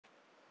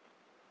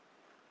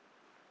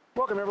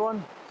Welcome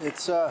everyone.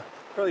 It's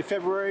early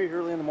February,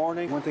 early in the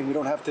morning. One thing we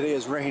don't have today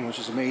is rain, which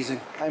is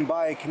amazing. I'm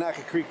by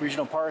Kanaka Creek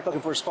Regional Park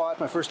looking for a spot.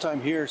 My first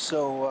time here,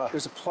 so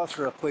there's a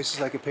plethora of places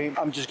I could paint.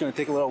 I'm just going to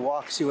take a little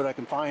walk, see what I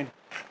can find.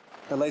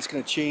 The light's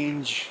going to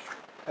change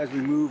as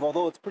we move,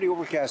 although it's pretty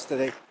overcast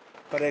today,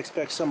 but I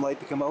expect some light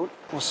to come out.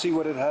 We'll see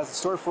what it has in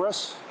store for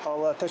us.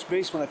 I'll touch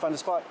base when I find a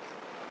spot.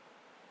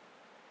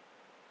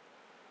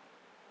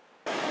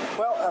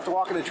 Well, after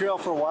walking the trail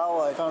for a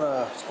while, I found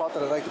a spot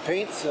that I'd like to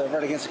paint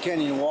right against the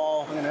canyon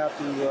wall. I'm going to have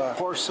to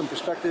course some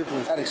perspective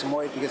with adding some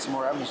white to get some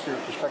more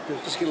atmospheric perspective,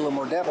 just get a little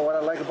more depth. But what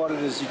I like about it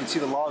is you can see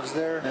the logs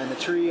there, and the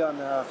tree on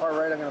the far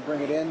right, I'm going to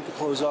bring it in to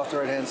close off the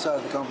right-hand side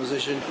of the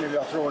composition. Maybe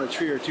I'll throw in a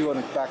tree or two on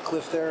the back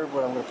cliff there,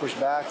 but I'm going to push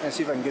back and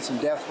see if I can get some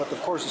depth. But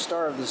of course, the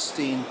star of this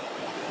scene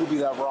will be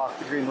that rock,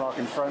 the green rock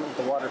in front with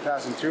the water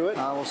passing through it.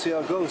 We'll see how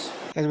it goes.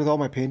 As with all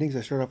my paintings,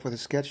 I start off with a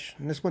sketch,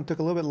 and this one took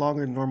a little bit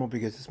longer than normal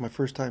because it's my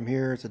first time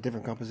here. It's a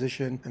different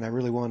composition, and I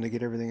really wanted to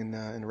get everything in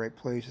the right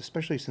place,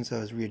 especially since I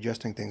was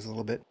readjusting things a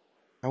little bit.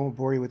 I won't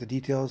bore you with the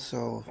details,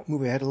 so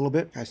move ahead a little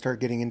bit. I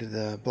start getting into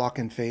the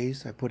block-in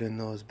phase. I put in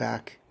those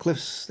back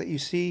cliffs that you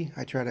see.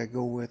 I try to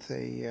go with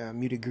a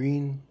muted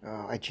green.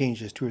 I change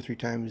this 2 or 3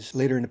 times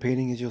later in the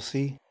painting, as you'll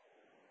see.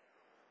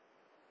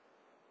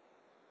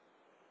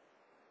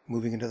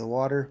 Moving into the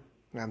water,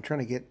 I'm trying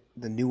to get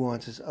the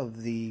nuances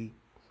of the,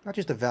 not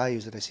just the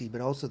values that I see,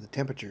 but also the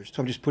temperatures.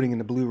 So I'm just putting in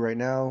the blue right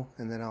now,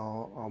 and then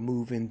I'll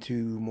move into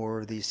more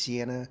of the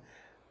sienna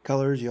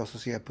colors. You also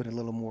see I put a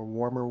little more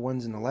warmer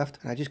ones in the left,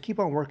 and I just keep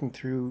on working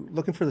through,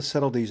 looking for the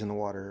subtleties in the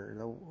water.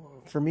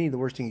 For me, the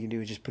worst thing you can do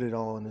is just put it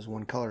all in as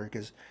one color,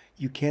 because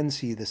you can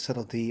see the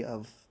subtlety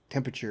of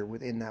temperature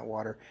within that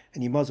water,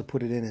 and you might as well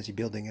put it in as you're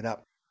building it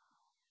up.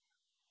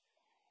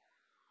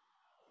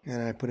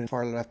 And I put in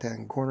far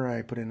left-hand corner,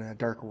 I put in a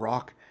dark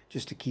rock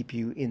just to keep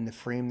you in the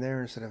frame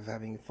there instead of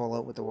having it fall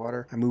out with the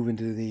water. I move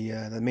into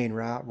the main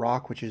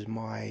rock, which is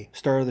my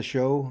star of the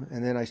show,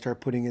 and then I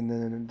start putting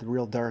in the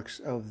real darks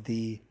of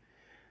the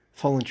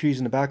fallen trees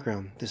in the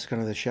background. This is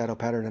kind of the shadow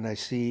pattern that I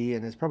see,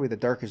 and it's probably the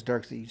darkest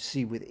darks that you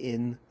see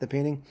within the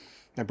painting.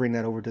 I bring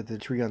that over to the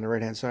tree on the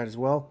right-hand side as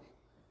well.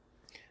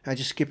 I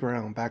just skip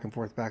around back and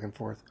forth, back and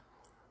forth.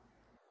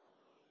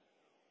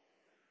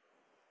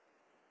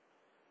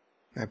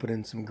 I put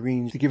in some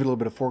greens to give it a little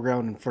bit of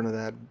foreground in front of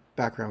that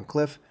background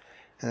cliff.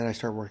 And then I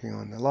start working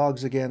on the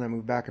logs again. I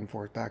move back and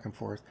forth, back and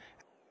forth.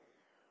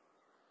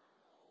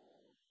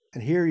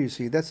 And here you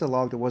see, that's a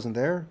log that wasn't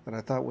there, that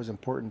I thought was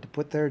important to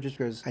put there just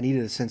because I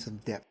needed a sense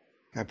of depth.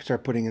 I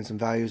start putting in some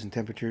values and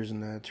temperatures in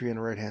the tree on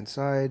the right-hand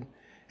side.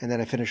 And then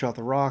I finish off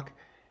the rock.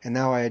 And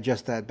now I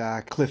adjust that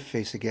back cliff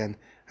face again.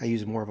 I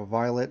use more of a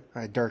violet.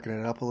 I darken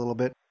it up a little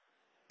bit.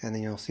 And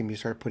then you'll see me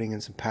start putting in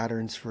some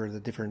patterns for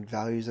the different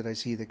values that I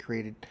see that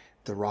created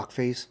the rock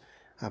face.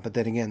 But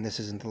then again, this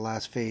isn't the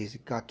last phase.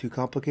 It got too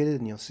complicated,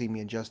 and you'll see me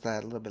adjust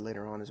that a little bit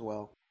later on as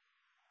well.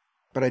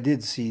 But I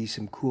did see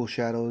some cool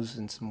shadows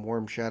and some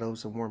warm shadows,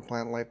 some warm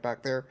plant life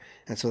back there.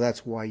 And so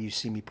that's why you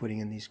see me putting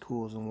in these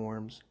cools and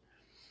warms.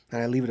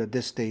 And I leave it at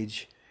this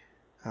stage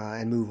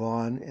and move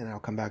on, and I'll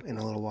come back in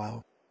a little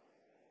while.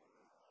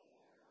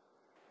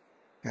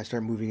 I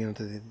start moving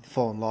into the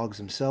fallen logs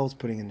themselves,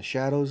 putting in the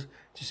shadows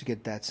just to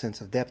get that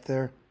sense of depth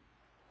there.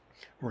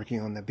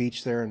 Working on the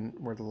beach there and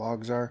where the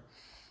logs are.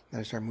 Then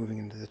I start moving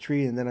into the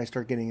tree, and then I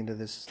start getting into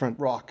this front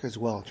rock as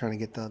well, trying to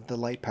get the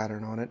light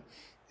pattern on it,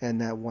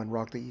 and that one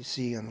rock that you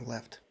see on the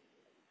left.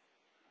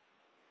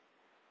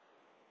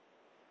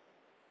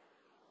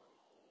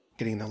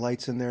 Getting the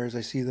lights in there as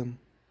I see them.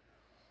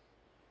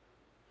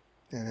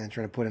 And then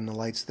trying to put in the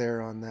lights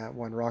there on that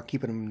one rock,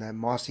 keeping them in that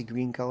mossy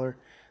green color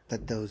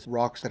that those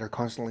rocks that are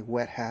constantly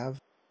wet have.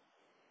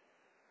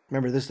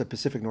 Remember, this is the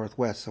Pacific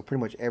Northwest, so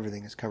pretty much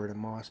everything is covered in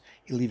moss.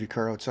 You leave your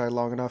car outside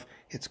long enough,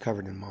 it's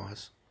covered in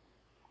moss.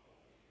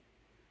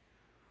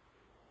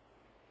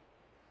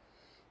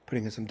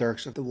 Putting in some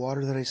darks of the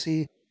water that I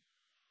see.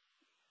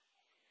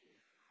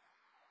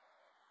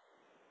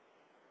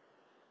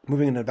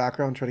 Moving into the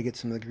background, try to get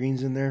some of the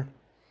greens in there.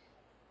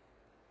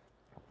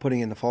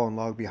 Putting in the fallen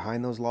log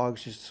behind those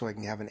logs just so I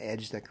can have an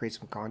edge that creates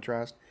some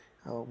contrast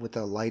with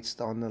the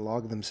lights on the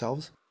log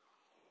themselves.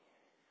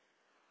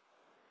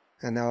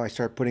 And now I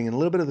start putting in a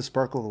little bit of the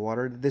sparkle of the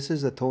water. This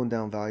is a toned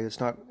down value.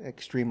 It's not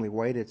extremely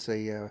white. It's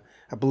a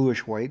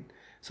bluish white.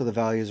 So the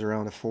value is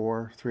around a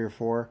 4, 3 or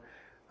 4.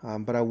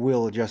 But I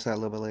will adjust that a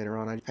little bit later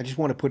on. I just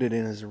want to put it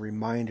in as a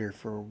reminder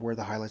for where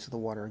the highlights of the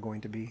water are going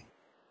to be.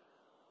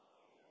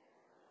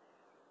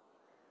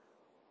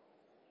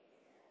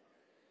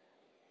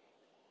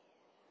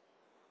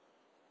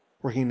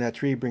 Working that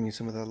tree, bringing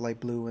some of the light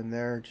blue in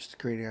there just to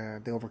create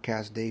the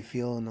overcast day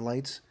feel in the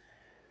lights.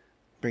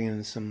 Bringing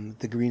in some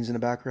the greens in the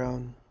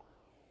background.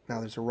 Now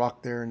there's a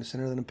rock there in the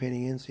center that I'm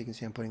painting in, so you can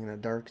see I'm putting in the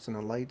darks and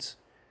the lights.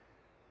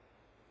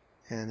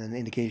 And then the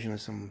indication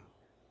of some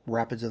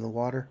rapids in the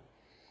water.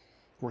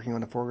 Working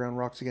on the foreground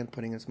rocks again,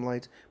 putting in some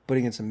lights,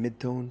 putting in some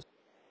midtones.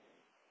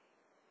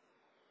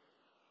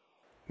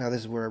 Now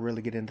this is where I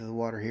really get into the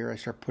water here. I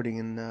start putting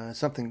in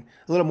something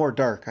a little more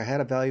dark. I had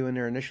a value in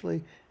there initially,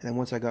 and then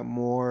once I got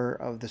more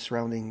of the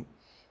surrounding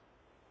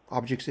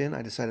objects in,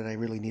 I decided I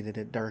really needed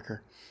it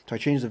darker. So I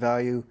changed the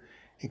value,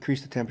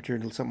 increased the temperature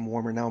to something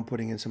warmer. Now I'm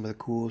putting in some of the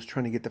cools,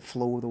 trying to get the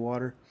flow of the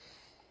water.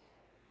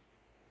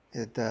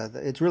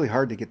 It's really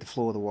hard to get the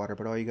flow of the water,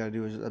 but all you got to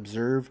do is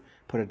observe,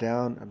 put it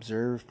down,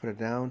 observe, put it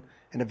down,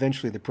 and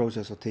eventually the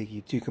process will take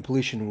you to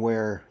completion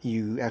where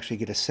you actually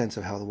get a sense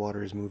of how the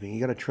water is moving.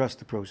 You got to trust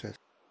the process.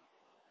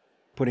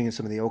 Putting in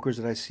some of the ochres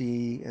that I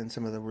see and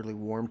some of the really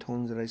warm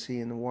tones that I see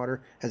in the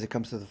water as it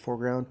comes to the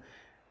foreground.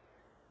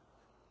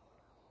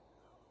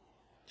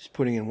 Just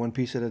putting in one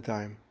piece at a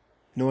time,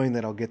 knowing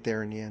that I'll get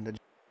there in the end.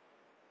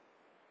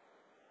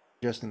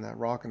 Adjusting that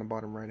rock in the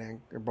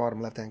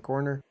bottom left-hand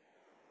corner.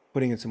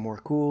 Putting in some more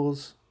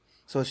cools.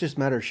 So it's just a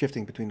matter of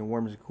shifting between the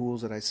warms and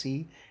cools that I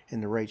see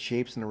in the right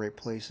shapes and the right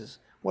places.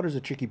 Water's a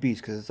tricky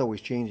beast because it's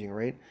always changing,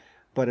 right?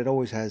 But it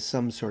always has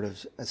some sort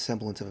of a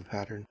semblance of a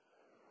pattern.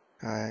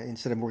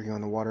 Instead of working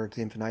on the water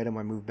to infinitum,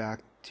 I move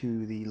back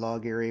to the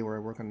log area where I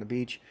work on the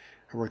beach.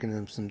 I work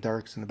in some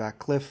darks in the back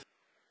cliff.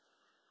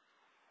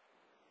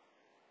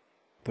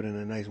 Put in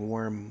a nice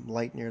warm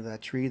light near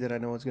that tree that I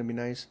know is going to be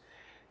nice.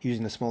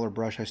 Using a smaller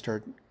brush, I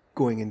start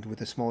going in with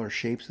the smaller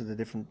shapes of the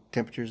different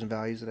temperatures and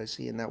values that I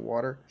see in that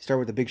water. You start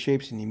with the big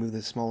shapes and you move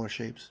the smaller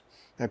shapes.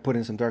 I put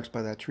in some darks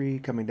by that tree,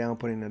 coming down,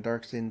 putting the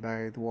darks in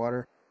by the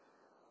water.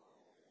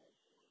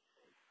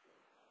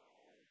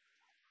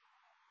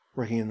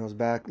 Working in those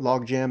back.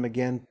 Log jam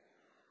again,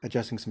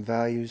 adjusting some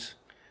values.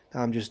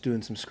 Now I'm just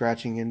doing some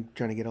scratching in,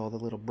 trying to get all the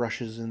little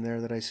brushes in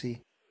there that I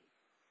see.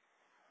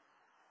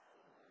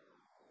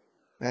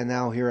 And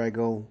now here I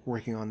go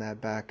working on that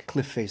back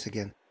cliff face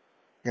again.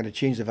 I'm going to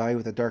change the value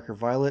with a darker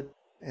violet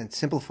and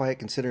simplify it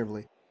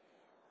considerably.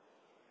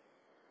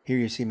 Here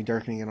you see me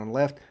darkening it on the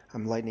left.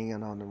 I'm lightening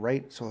it on the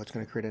right, so it's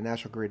going to create a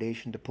natural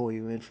gradation to pull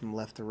you in from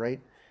left to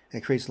right.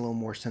 And it creates a little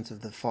more sense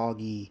of the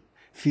foggy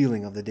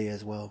feeling of the day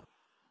as well.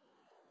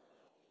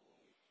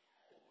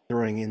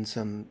 Throwing in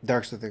some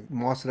darks of the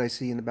moss that I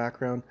see in the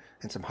background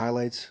and some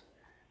highlights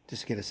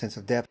just to get a sense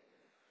of depth.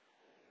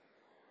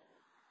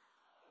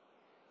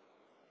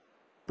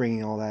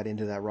 Bringing all that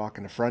into that rock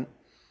in the front.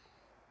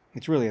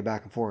 It's really a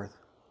back and forth.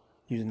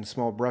 Using a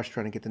small brush,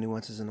 trying to get the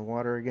nuances in the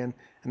water again.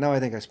 And now I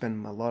think I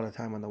spend a lot of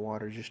time on the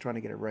water, just trying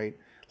to get it right,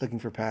 looking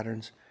for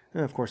patterns.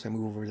 And of course I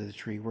move over to the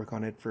tree, work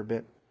on it for a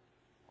bit.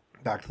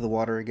 Back to the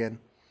water again.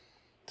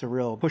 It's a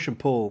real push and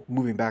pull,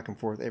 moving back and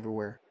forth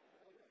everywhere.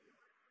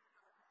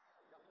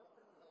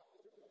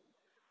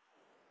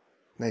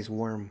 Nice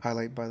warm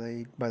highlight by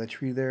the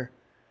tree there.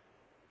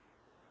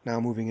 Now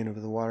moving into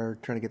the water,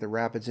 trying to get the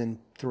rapids in,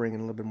 throwing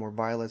in a little bit more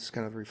violets,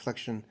 kind of a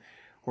reflection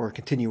or a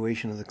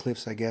continuation of the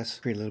cliffs, I guess.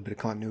 Create a little bit of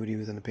continuity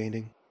within the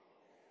painting.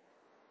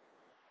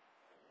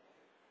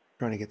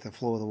 Trying to get the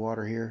flow of the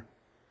water here.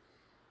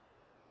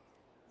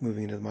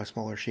 Moving into my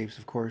smaller shapes,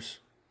 of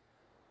course.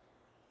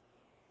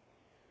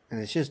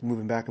 And it's just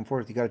moving back and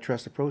forth. You got to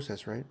trust the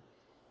process, right?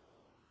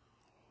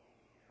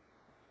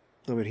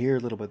 A little bit here, a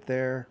little bit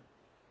there.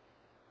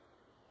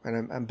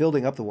 And I'm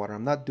building up the water.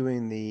 I'm not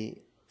doing the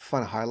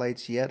fun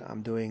highlights yet.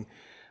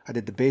 I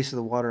did the base of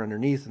the water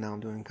underneath, and now I'm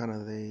doing kind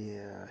of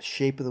the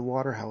shape of the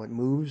water, how it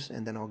moves,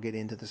 and then I'll get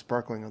into the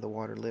sparkling of the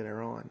water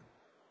later on.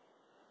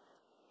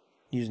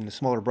 Using the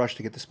smaller brush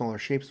to get the smaller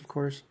shapes, of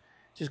course.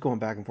 Just going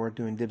back and forth,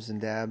 doing dibs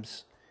and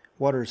dabs.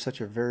 Water is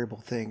such a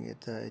variable thing.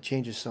 It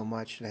changes so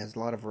much. It has a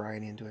lot of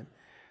variety into it.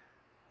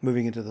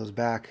 Moving into those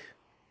back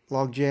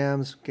log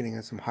jams, getting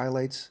at some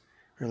highlights,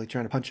 really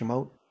trying to punch them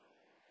out.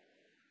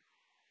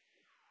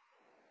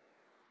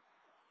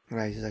 And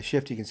as I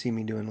shift, you can see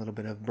me doing a little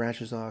bit of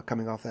branches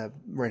coming off that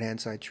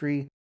right-hand side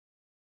tree.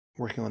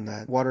 Working on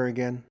that water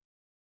again.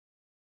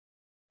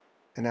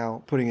 And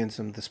now putting in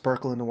some of the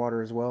sparkle in the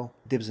water as well.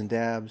 Dibs and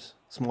dabs,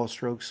 small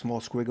strokes, small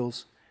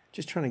squiggles.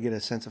 Just trying to get a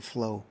sense of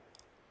flow.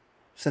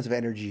 Sense of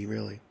energy,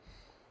 really.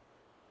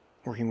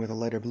 Working with a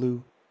lighter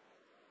blue.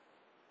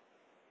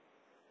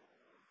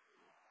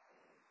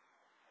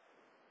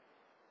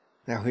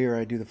 Now here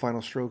I do the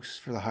final strokes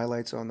for the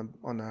highlights on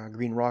the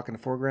green rock in the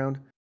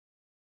foreground.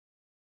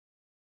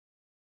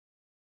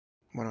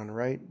 One on the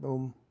right,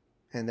 boom,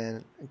 and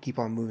then keep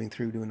on moving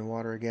through doing the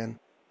water again.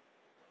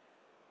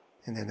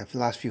 And then the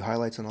last few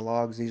highlights on the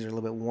logs, these are a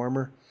little bit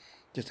warmer,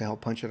 just to help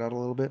punch it out a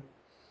little bit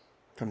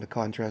from the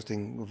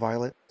contrasting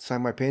violet.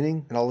 Sign my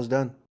painting, and all is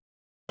done.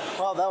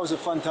 Well, that was a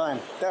fun time.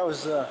 That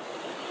was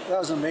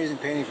an amazing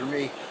painting for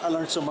me. I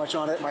learned so much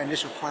on it. My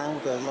initial plan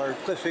with the large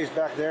cliff face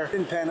back there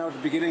didn't pan out at the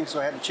beginning, so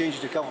I had to change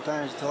it a couple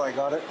times until I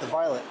got it. The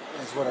violet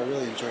is what I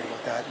really enjoyed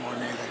about that more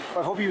than anything.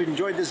 I hope you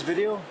enjoyed this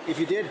video. If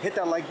you did, hit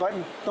that like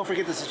button. Don't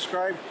forget to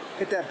subscribe.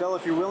 Hit that bell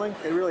if you're willing.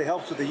 It really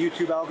helps with the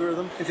YouTube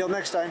algorithm. Until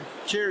next time,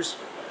 cheers.